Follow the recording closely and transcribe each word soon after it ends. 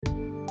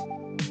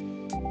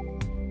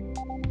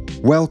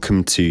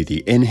Welcome to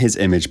the In His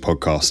Image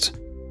podcast,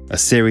 a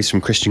series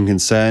from Christian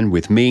Concern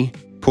with me,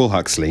 Paul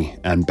Huxley,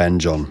 and Ben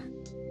John.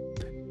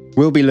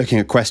 We'll be looking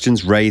at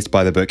questions raised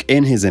by the book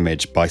In His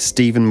Image by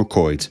Stephen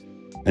McCoy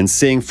and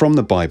seeing from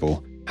the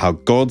Bible how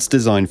God's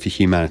design for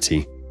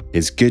humanity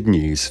is good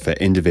news for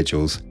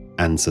individuals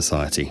and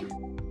society.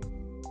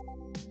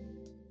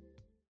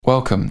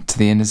 Welcome to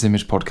the In His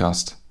Image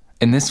podcast.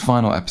 In this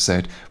final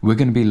episode, we're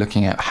going to be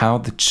looking at how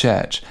the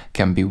church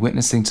can be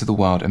witnessing to the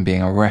world and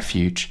being a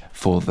refuge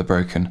for the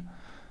broken.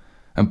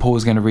 And Paul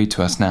is going to read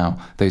to us now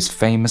those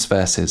famous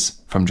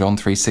verses from John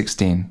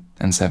 3:16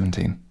 and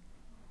 17.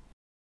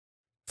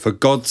 For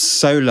God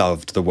so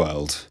loved the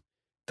world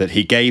that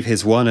he gave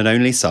his one and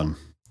only Son,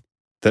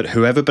 that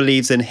whoever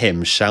believes in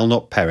him shall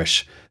not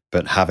perish,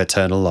 but have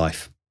eternal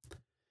life.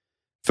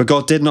 For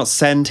God did not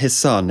send his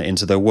Son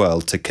into the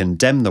world to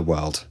condemn the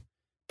world,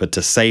 but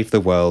to save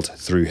the world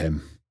through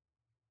him.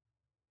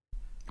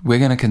 We're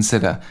going to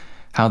consider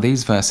how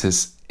these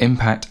verses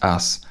impact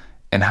us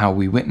and how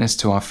we witness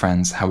to our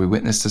friends, how we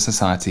witness to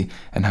society,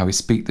 and how we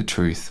speak the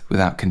truth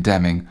without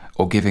condemning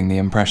or giving the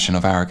impression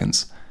of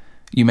arrogance.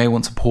 You may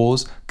want to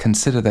pause,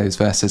 consider those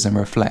verses and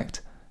reflect.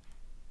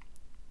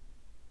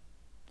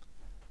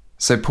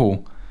 So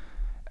Paul,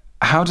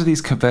 how do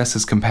these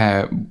verses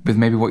compare with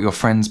maybe what your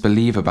friends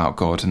believe about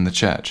God and the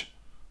church?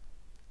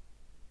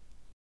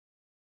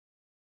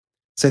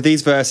 So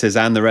these verses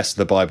and the rest of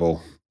the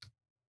Bible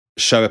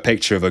show a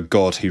picture of a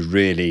God who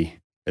really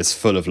is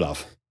full of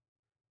love.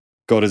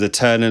 God is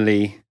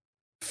eternally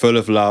full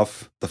of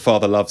love. The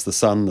Father loves the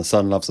Son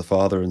loves the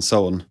Father, and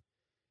so on.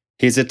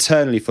 He's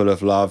eternally full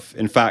of love.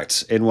 In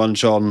fact, in 1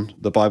 John,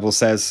 the Bible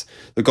says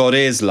that God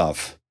is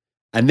love.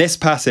 And this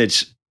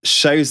passage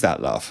shows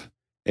that love.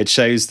 It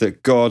shows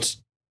that God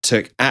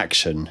took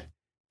action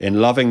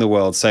in loving the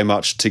world so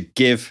much to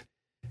give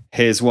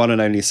his one and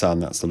only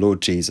Son, that's the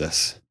Lord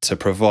Jesus, to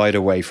provide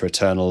a way for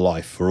eternal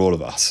life for all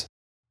of us.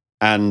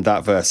 And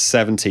that verse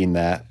 17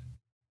 there,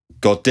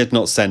 God did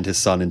not send his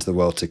Son into the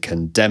world to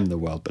condemn the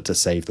world, but to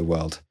save the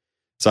world.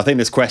 So I think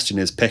this question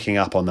is picking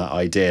up on that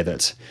idea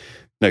that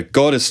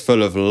God is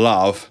full of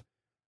love,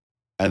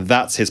 and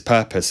that's his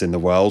purpose in the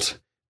world,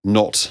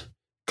 not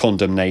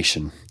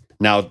condemnation.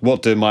 Now,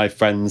 what do my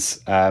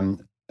friends and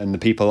the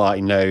people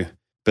I know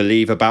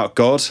believe about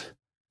God?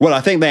 Well,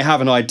 I think they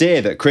have an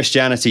idea that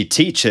Christianity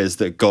teaches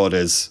that God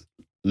is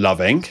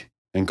loving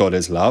and God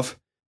is love.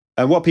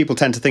 And what people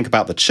tend to think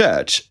about the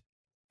church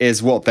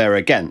is what they're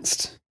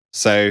against.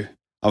 So,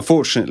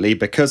 unfortunately,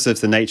 because of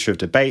the nature of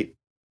debate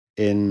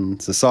in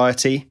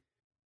society,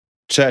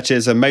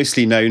 churches are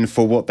mostly known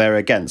for what they're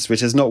against,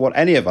 which is not what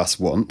any of us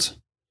want.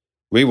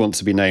 We want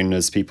to be known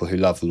as people who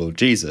love the Lord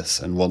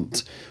Jesus and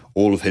want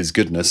all of his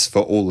goodness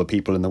for all the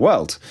people in the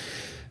world.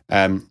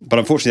 But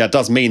unfortunately, that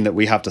does mean that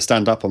we have to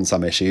stand up on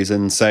some issues.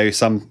 And so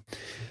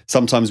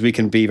sometimes we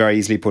can be very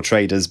easily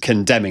portrayed as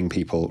condemning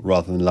people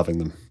rather than loving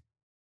them.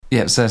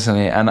 Yeah,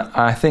 certainly. And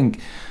I think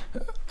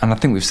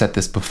we've said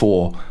this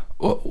before,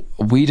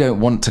 we don't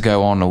want to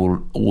go on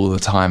all the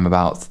time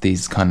about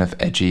these kind of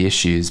edgy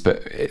issues,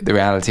 but the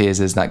reality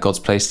is that God's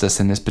placed us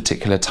in this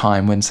particular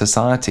time when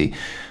society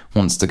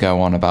wants to go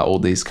on about all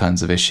these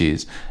kinds of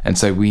issues. And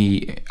so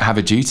we have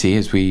a duty,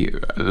 as we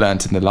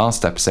learnt in the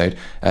last episode,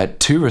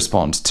 to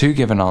respond, to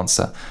give an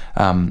answer,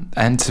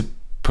 and to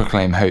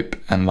proclaim hope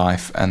and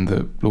life and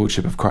the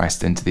Lordship of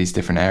Christ into these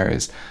different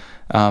areas.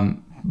 But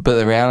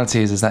the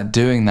reality is that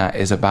doing that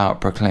is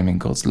about proclaiming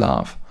God's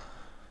love.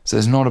 So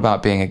it's not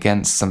about being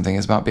against something,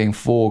 it's about being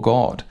for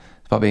God.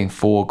 It's about being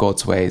for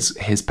God's ways,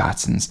 his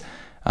patterns,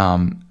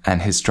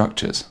 and his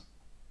structures.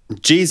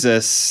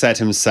 Jesus said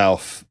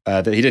himself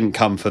that he didn't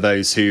come for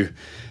those who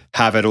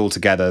have it all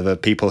together, the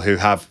people who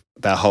have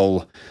their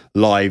whole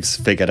lives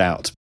figured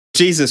out.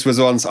 Jesus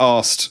was once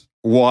asked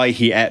why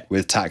he ate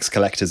with tax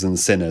collectors and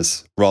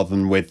sinners rather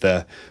than with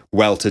the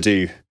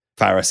well-to-do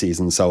Pharisees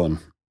and so on.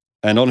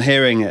 And on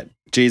hearing it,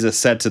 Jesus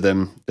said to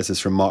them, this is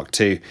from Mark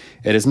 2,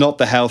 "It is not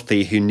the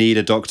healthy who need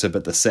a doctor,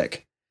 but the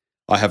sick.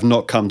 I have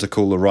not come to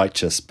call the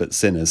righteous, but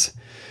sinners."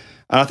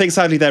 And I think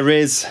sadly there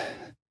is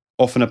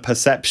often a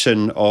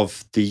perception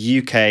of the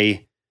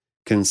UK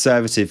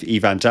conservative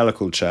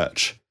evangelical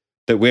church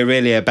that we're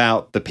really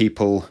about the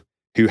people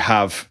who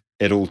have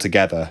it all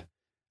together.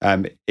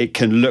 It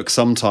can look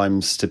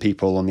sometimes to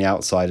people on the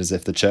outside as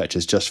if the church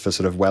is just for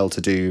sort of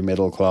well-to-do,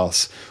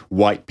 middle-class,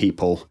 white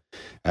people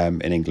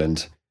in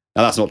England.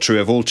 Now, that's not true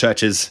of all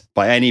churches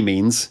by any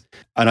means,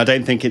 and I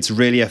don't think it's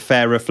really a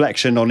fair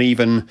reflection on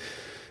even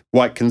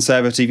white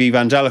conservative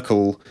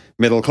evangelical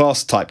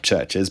middle-class type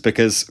churches,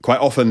 because quite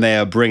often they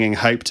are bringing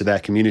hope to their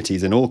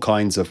communities in all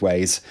kinds of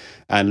ways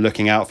and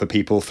looking out for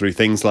people through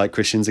things like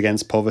Christians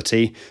Against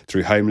Poverty,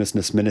 through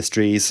homelessness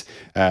ministries,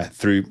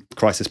 through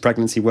crisis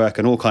pregnancy work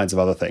and all kinds of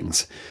other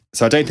things.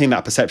 So I don't think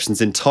that perception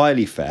is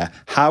entirely fair.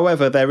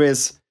 However, there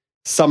is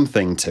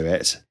something to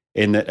it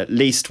in that at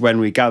least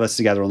when we gather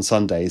together on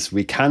Sundays,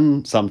 we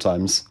can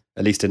sometimes,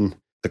 at least in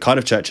the kind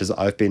of churches that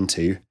I've been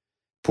to,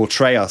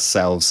 portray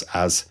ourselves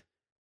as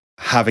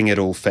having it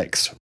all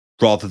fixed,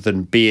 rather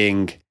than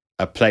being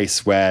a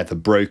place where the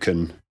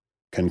broken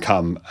can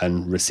come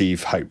and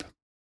receive hope.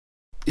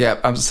 Yeah,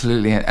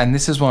 absolutely. And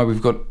this is why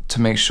we've got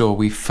to make sure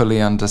we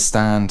fully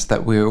understand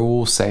that we're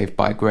all saved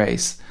by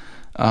grace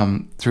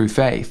through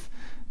faith.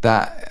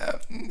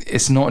 That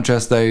it's not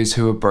just those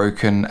who are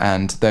broken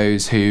and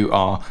those who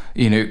are,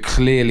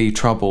 clearly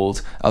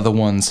troubled are the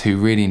ones who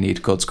really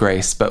need God's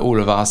grace, but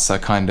all of us are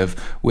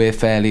we're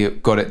fairly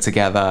got it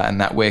together, and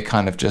that we're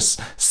kind of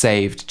just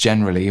saved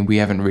generally, and we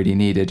haven't really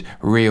needed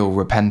real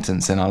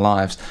repentance in our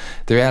lives.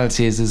 The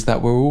reality is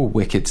that we're all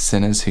wicked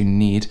sinners who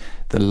need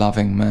the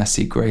loving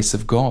mercy grace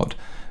of God.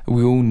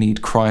 We all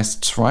need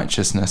Christ's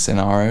righteousness in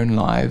our own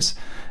lives.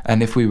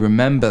 And if we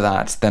remember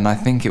that, then I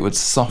think it would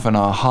soften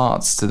our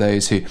hearts to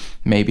those who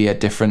maybe are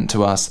different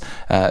to us,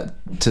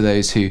 to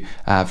those who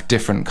have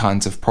different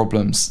kinds of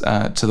problems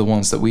to the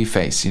ones that we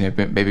face,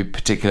 maybe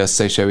particular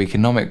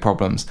socioeconomic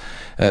problems,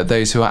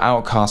 those who are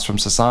outcast from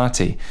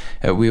society.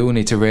 We all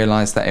need to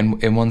realize that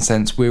in one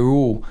sense, we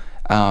all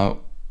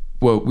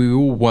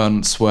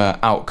once were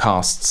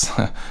outcasts,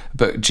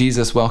 but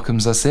Jesus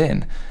welcomes us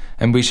in.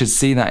 And we should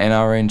see that in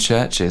our own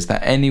churches,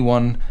 that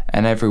anyone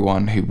and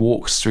everyone who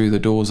walks through the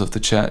doors of the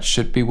church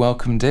should be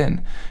welcomed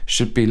in,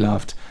 should be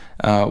loved.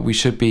 We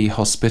should be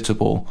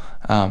hospitable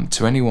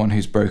to anyone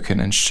who's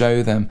broken and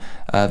show them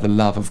the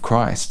love of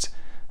Christ.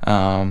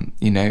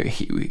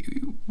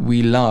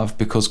 We love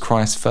because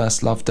Christ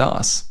first loved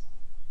us.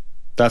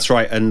 That's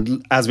right.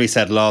 And as we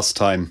said last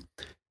time,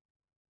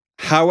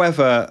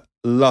 however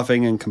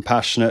loving and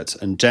compassionate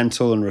and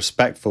gentle and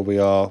respectful we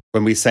are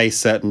when we say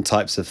certain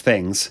types of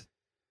things,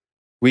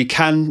 we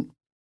can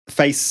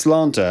face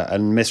slander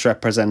and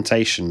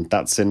misrepresentation.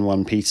 That's in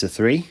 1 Peter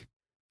 3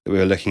 that we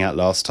were looking at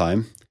last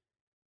time.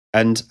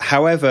 And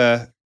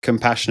however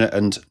compassionate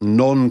and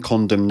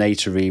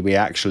non-condemnatory we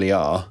actually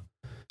are,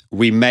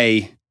 we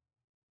may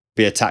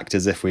be attacked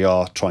as if we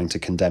are trying to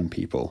condemn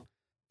people.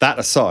 That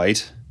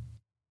aside,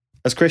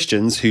 as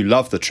Christians who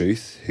love the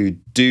truth, who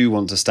do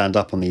want to stand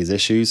up on these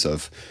issues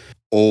of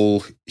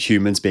all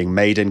humans being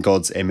made in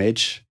God's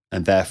image,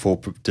 and therefore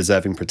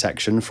deserving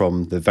protection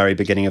from the very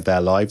beginning of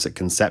their lives at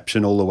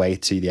conception all the way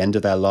to the end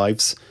of their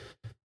lives,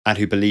 and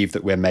who believe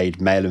that we're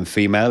made male and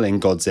female in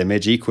God's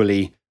image,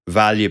 equally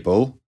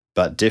valuable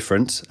but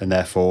different, and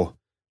therefore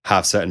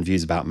have certain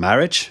views about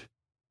marriage,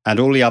 and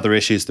all the other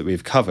issues that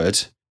we've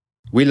covered.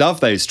 We love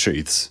those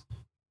truths.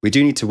 We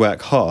do need to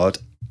work hard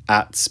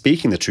at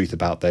speaking the truth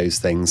about those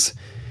things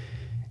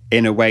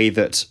in a way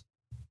that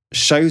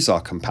shows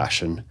our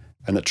compassion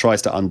and that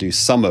tries to undo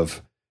some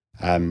of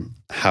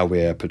how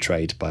we're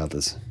portrayed by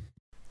others.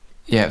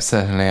 Yeah,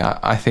 certainly.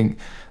 I think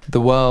the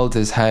world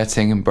is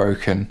hurting and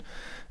broken,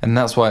 and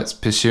that's why it's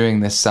pursuing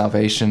this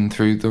salvation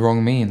through the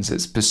wrong means.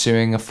 It's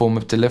pursuing a form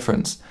of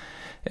deliverance.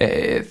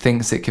 It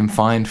thinks it can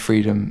find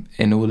freedom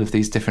in all of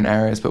these different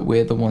areas, but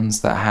we're the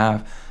ones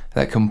that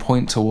can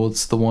point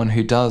towards the one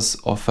who does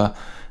offer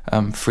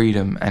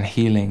freedom and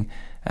healing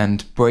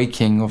and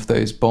breaking of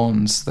those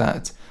bonds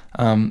that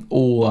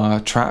all are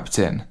trapped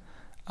in.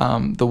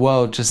 The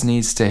world just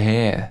needs to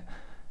hear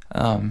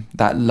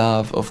that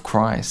love of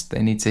Christ.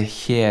 They need to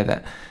hear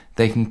that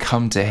they can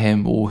come to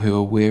him, all who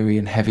are weary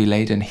and heavy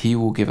laden. He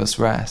will give us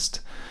rest.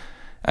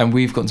 And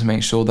we've got to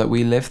make sure that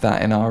we live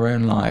that in our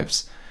own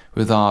lives,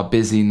 with our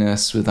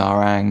busyness, with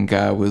our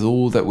anger, with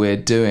all that we're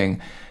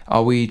doing.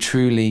 Are we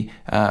truly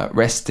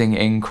resting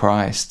in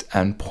Christ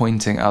and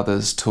pointing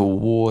others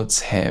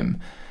towards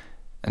him,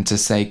 and to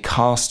say,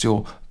 cast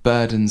your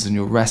burdens and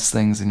your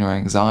wrestlings and your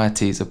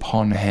anxieties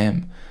upon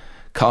him?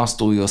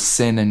 Cast all your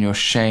sin and your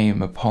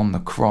shame upon the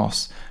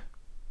cross.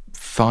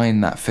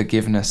 Find that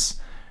forgiveness.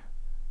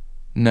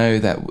 Know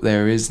that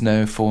there is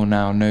no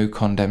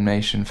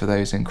condemnation for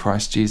those in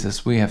Christ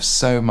Jesus. We have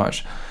so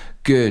much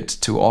good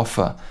to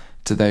offer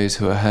to those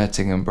who are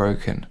hurting and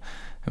broken.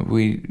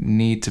 We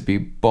need to be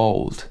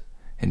bold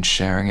in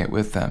sharing it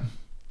with them.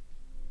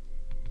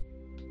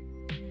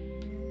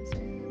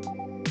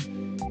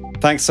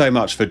 Thanks so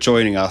much for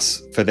joining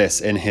us for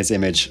this In His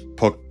Image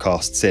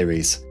podcast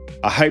series.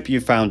 I hope you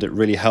found it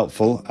really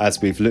helpful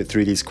as we've looked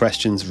through these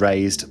questions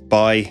raised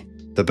by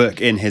the book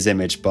In His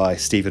Image by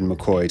Stephen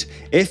McCoy.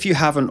 If you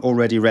haven't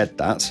already read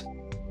that,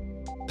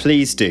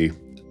 please do,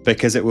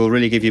 because it will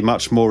really give you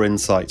much more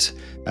insight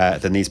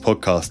than these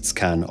podcasts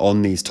can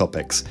on these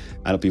topics,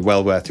 and it'll be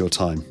well worth your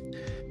time.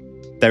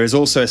 There is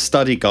also a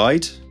study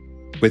guide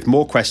with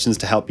more questions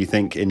to help you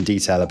think in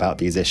detail about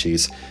these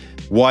issues.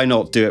 Why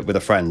not do it with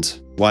a friend?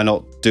 Why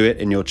not do it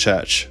in your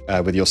church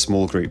with your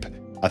small group?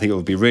 I think it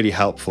would be really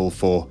helpful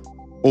for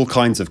all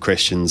kinds of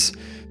Christians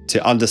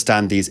to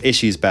understand these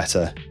issues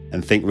better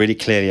and think really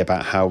clearly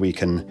about how we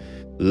can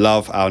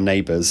love our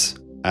neighbours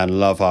and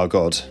love our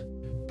God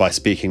by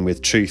speaking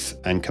with truth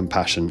and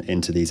compassion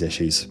into these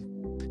issues.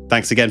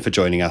 Thanks again for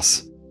joining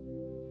us.